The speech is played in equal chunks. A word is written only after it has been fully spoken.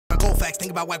facts,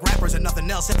 think about whack rappers and nothing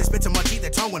else. If they spit too much, eat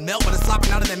their tongue would melt, but it's flopping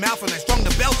out of their mouth when they strung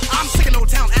the bell. I'm sick of no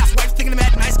town ass wipes, thinking them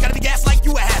at nice, gotta be gas like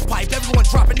you a half pipe. Everyone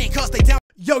dropping in cause they down.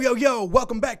 Yo,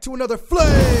 welcome back to another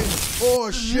Flame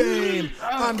or Shame.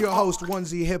 I'm your host,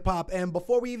 1Z HipHop, and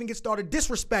before we even get started,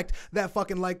 disrespect that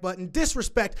fucking like button,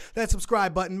 disrespect that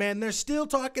subscribe button, man. They're still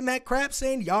talking that crap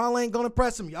saying y'all ain't gonna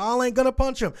press them, y'all ain't gonna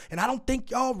punch them, and I don't think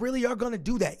y'all really are gonna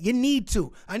do that. You need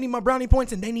to. I need my brownie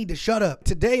points, and they need to shut up.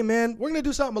 Today, man, we're gonna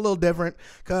do something a little different,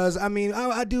 because, I mean,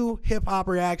 I do hip-hop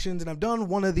reactions, and I've done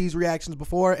one of these reactions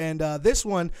before, and this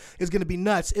one is gonna be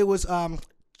nuts. It was,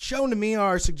 shown to me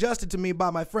or suggested to me by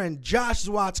my friend Josh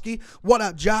Zwatsky. What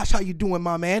up, Josh? How you doing,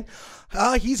 my man?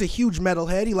 He's a huge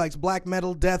metalhead. He likes black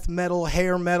metal, death metal,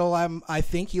 hair metal. I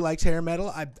think he likes hair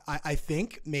metal. I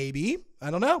think, maybe.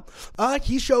 I don't know.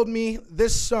 He showed me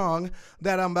this song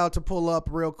that I'm about to pull up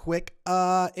real quick.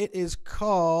 It is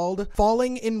called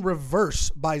Falling in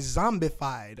Reverse by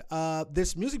Zombified.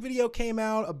 This music video came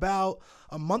out about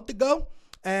a month ago.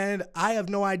 And I have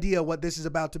no idea what this is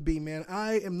about to be, man.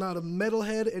 I am not a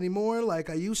metalhead anymore like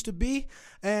I used to be,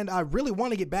 and I really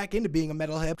want to get back into being a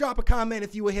metalhead. Drop a comment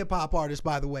if you a hip-hop artist,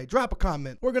 by the way. Drop a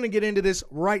comment. We're going to get into this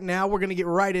right now. We're going to get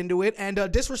right into it, and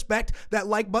disrespect that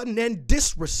like button and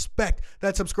disrespect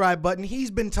that subscribe button.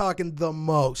 He's been talking the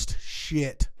most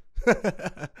shit.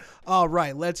 All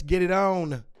right, let's get it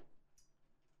on.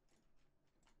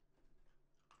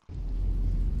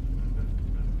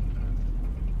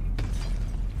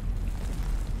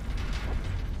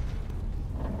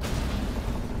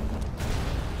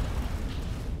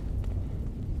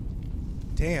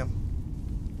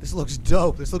 Damn, this looks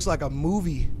dope. This looks like a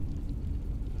movie.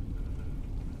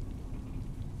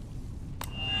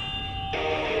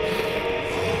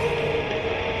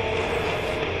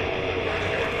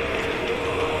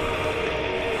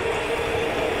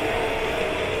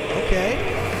 Okay.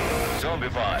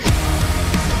 Zombified.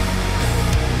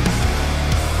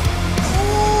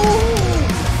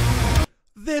 Ooh,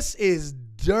 this is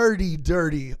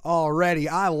dirty already.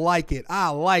 I like it. I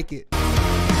like it.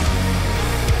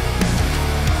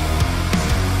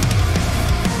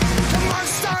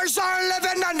 Are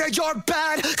living under your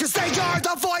bed, cause they are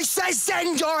the voices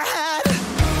in your head.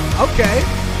 Okay,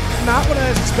 not what I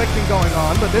was expecting going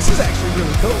on, but this is actually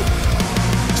really cool.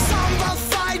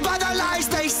 Zombified by the lies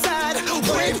they said,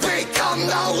 we become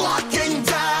the walking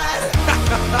dead.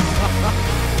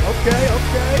 Okay.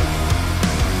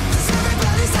 Cause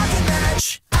everybody's at the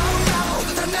edge. Oh no,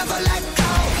 they'll never let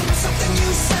go. Something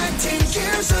you said 10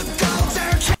 years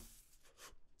ago.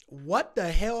 What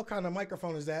the hell kind of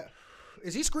microphone is that?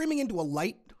 Is he screaming into a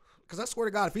light? Because I swear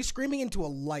to God, if he's screaming into a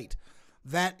light,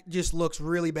 that just looks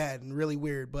really bad and really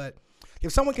weird. But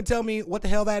if someone can tell me what the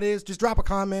hell that is, just drop a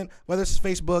comment, whether it's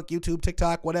Facebook, YouTube,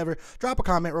 TikTok, whatever. Drop a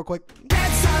comment real quick.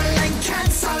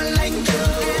 Canceling you.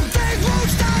 And they won't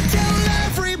stop till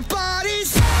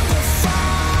everybody's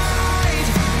zombified.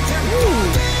 They're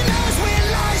moving us with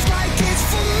lies like it's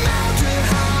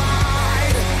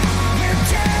formaldehyde. We're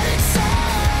dead inside.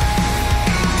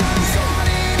 Goes on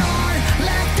and on,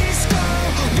 let this go.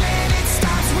 When it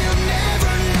stops, we'll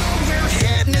never know we're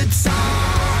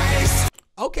hypnotized.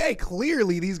 Okay,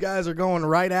 clearly these guys are going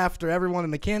right after everyone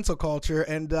in the cancel culture,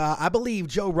 and I believe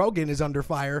Joe Rogan is under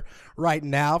fire right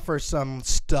now for some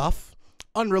stuff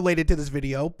unrelated to this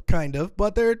video, kind of,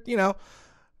 but they're going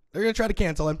to try to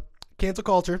cancel him. Cancel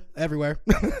culture everywhere.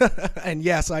 And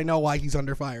yes, I know why he's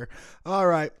under fire. All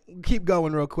right, keep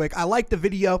going real quick. I like the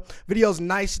video. Video's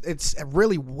nice. It's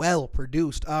really well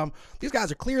produced. These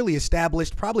guys are clearly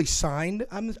established, probably signed.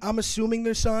 I'm assuming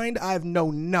they're signed. I have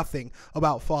known nothing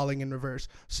about Falling in Reverse.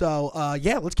 So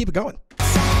yeah, let's keep it going.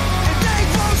 And they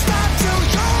won't stop till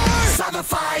you're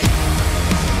zombified.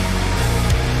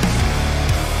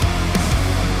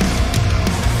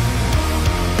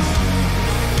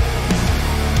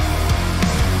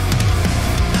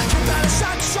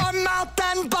 Shut your mouth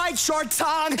and bite your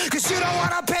tongue, cause you don't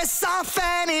wanna piss off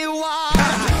anyone.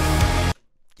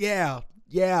 Yeah.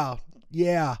 We're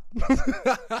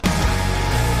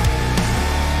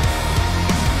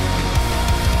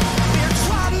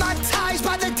traumatized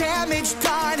by the damage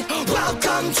done.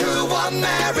 Welcome to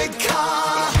America.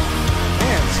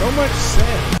 Man, so much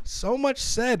said. So much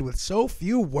said with so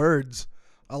few words.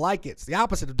 I like it. It's the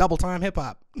opposite of double time hip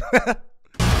hop.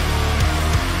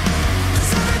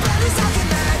 Everybody's at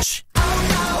the edge. Oh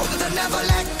no, they'll never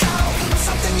let go.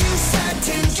 Something you said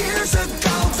 10 years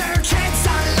ago. They're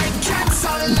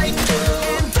canceling you.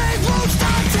 And they won't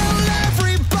stop till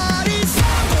everybody's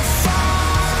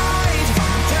zombified.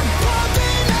 They're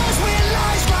bumping us with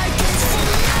lies like it's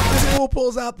This fool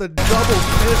pulls out the double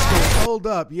pistol. Hold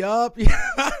up. Yup.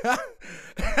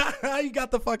 You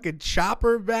got the fucking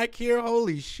chopper back here.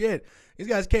 Holy shit. These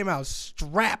guys came out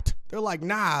strapped. They're like,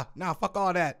 nah, fuck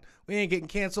all that. We ain't getting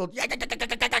canceled. Let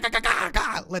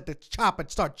the chopper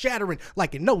start chattering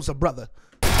like it knows a brother.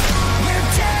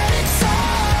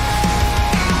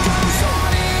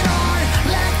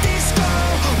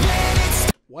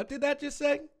 What did that just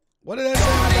say? What did that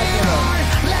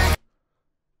say?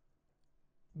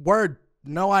 Word.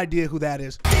 No idea who that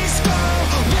is.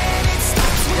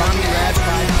 Ronnie Rad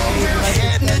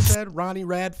 5K. That said Ronnie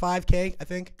Rad 5K, I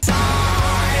think.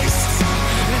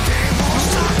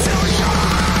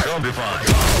 Zombified.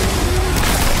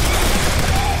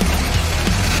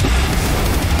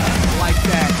 Like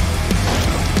that.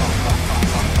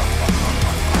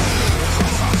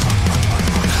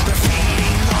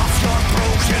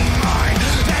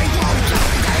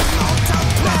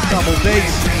 That double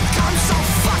bass.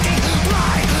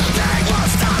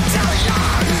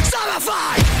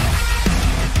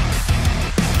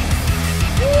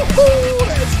 Woohoo!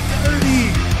 That's dirty.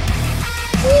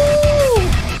 Woo!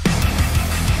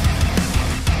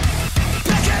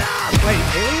 Wait,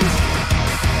 aliens?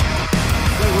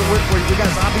 Wait, we got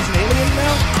zombies and aliens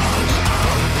now?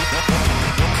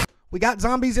 We got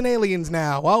zombies and aliens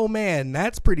now. Oh man,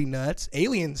 that's pretty nuts.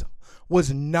 Aliens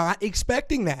was not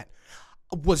expecting that.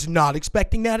 Was not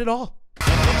expecting that at all.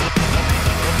 Now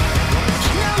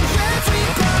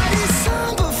everybody's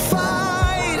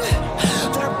zombified.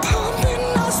 They're pumping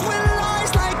us with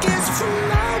lies like it's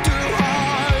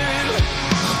formaldehyde.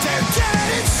 They're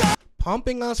getting so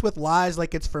Pumping us with lies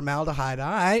like it's formaldehyde. All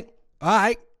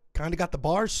right. Kind of got the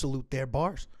bars salute there,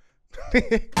 bars.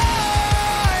 it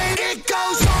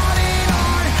goes on and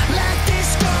on. Let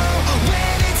this go.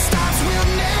 When it stops, we'll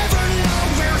never know.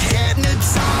 We're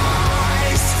hypnotized.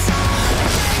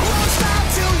 Won't stop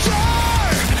till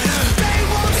you're. They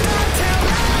won't stop till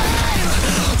I'm.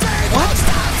 They won't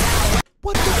stop till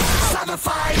What the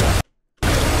zombified.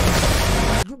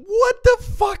 What the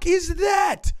fuck is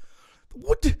that?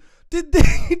 What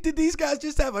did these guys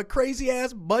just have a crazy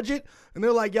ass budget? And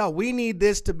they're like, yo, we need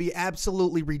this to be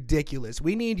absolutely ridiculous.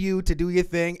 We need you to do your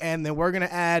thing, and then we're gonna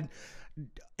add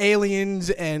aliens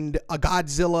and a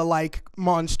Godzilla-like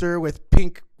monster with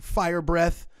pink fire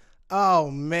breath. Oh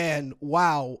man,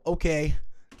 wow. Okay.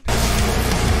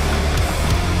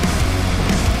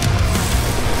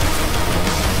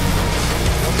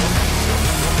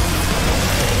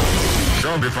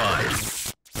 Zombified.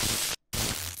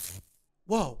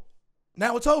 Whoa.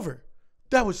 Now it's over.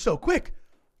 That was so quick.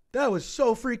 That was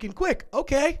so freaking quick.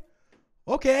 Okay.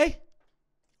 I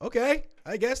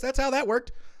guess that's how that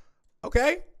worked.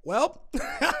 Okay. Well,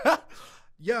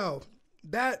 yo,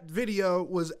 that video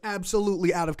was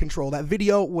absolutely out of control. That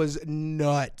video was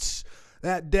nuts.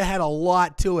 That had a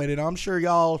lot to it, and I'm sure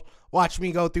y'all watched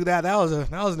me go through that. That was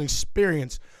an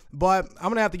experience. But I'm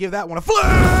gonna have to give that one a flames.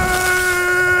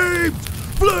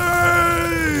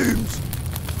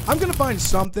 I'm gonna find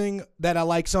something that I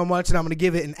like so much, and I'm gonna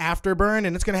give it an afterburn,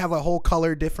 and it's gonna have a whole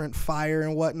color different fire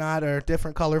and whatnot, or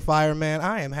different color fire. Man,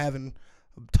 I am having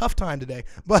a tough time today.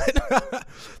 But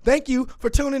thank you for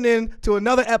tuning in to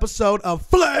another episode of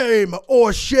Flame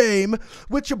or Shame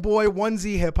with your boy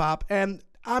 1Z Hip Hop, and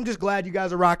I'm just glad you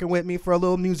guys are rocking with me for a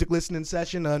little music listening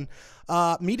session on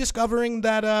me discovering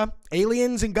that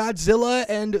aliens and Godzilla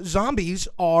and zombies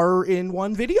are in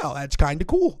one video. That's kind of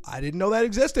cool. I didn't know that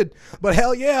existed. But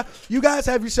hell yeah, you guys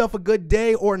have yourself a good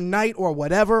day or night or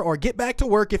whatever, or get back to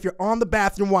work if you're on the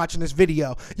bathroom watching this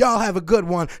video. Y'all have a good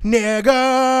one,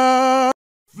 nigga.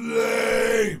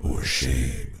 Flame or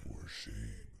Shame.